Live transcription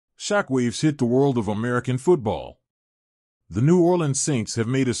shockwaves hit the world of American football. The New Orleans Saints have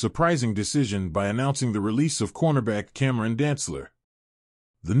made a surprising decision by announcing the release of cornerback Cameron Dantzler.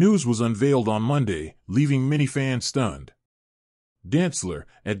 The news was unveiled on Monday, leaving many fans stunned. Dantzler,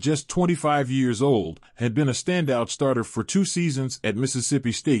 at just 25 years old, had been a standout starter for 2 seasons at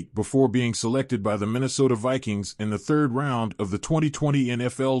Mississippi State before being selected by the Minnesota Vikings in the 3rd round of the 2020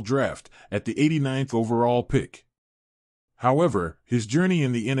 NFL Draft at the 89th overall pick. However, his journey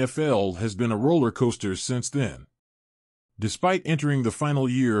in the NFL has been a roller coaster since then. Despite entering the final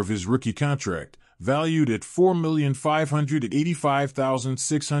year of his rookie contract, valued at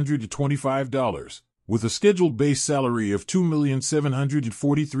 $4,585,625, with a scheduled base salary of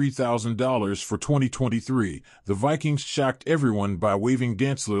 $2,743,000 for 2023, the Vikings shocked everyone by waiving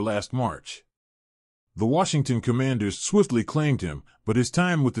Dantzler last March. The Washington Commanders swiftly claimed him, but his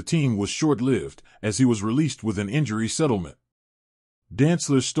time with the team was short-lived, as he was released with an injury settlement.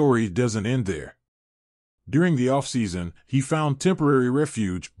 Dantzler's story doesn't end there. During the offseason, he found temporary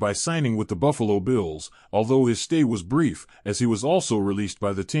refuge by signing with the Buffalo Bills, although his stay was brief, as he was also released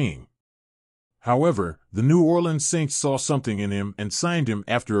by the team. However, the New Orleans Saints saw something in him and signed him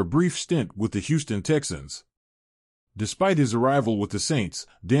after a brief stint with the Houston Texans. Despite his arrival with the Saints,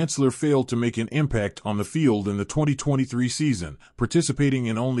 Dantzler failed to make an impact on the field in the 2023 season, participating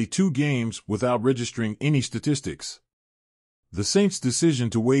in only 2 games without registering any statistics. The Saints' decision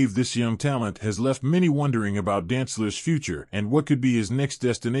to waive this young talent has left many wondering about Dantzler's future and what could be his next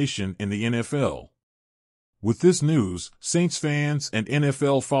destination in the NFL. With this news, Saints fans and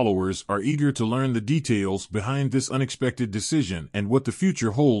NFL followers are eager to learn the details behind this unexpected decision and what the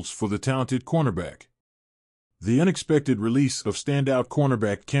future holds for the talented cornerback. The unexpected release of standout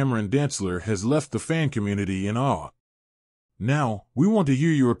cornerback Cameron Dantzler has left the fan community in awe. Now, we want to hear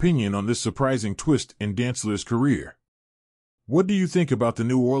your opinion on this surprising twist in Dantzler's career. What do you think about the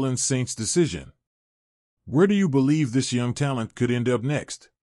New Orleans Saints' decision? Where do you believe this young talent could end up next?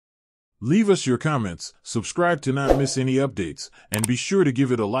 Leave us your comments, subscribe to not miss any updates, and be sure to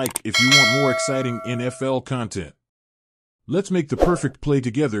give it a like if you want more exciting NFL content. Let's make the perfect play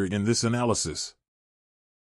together in this analysis.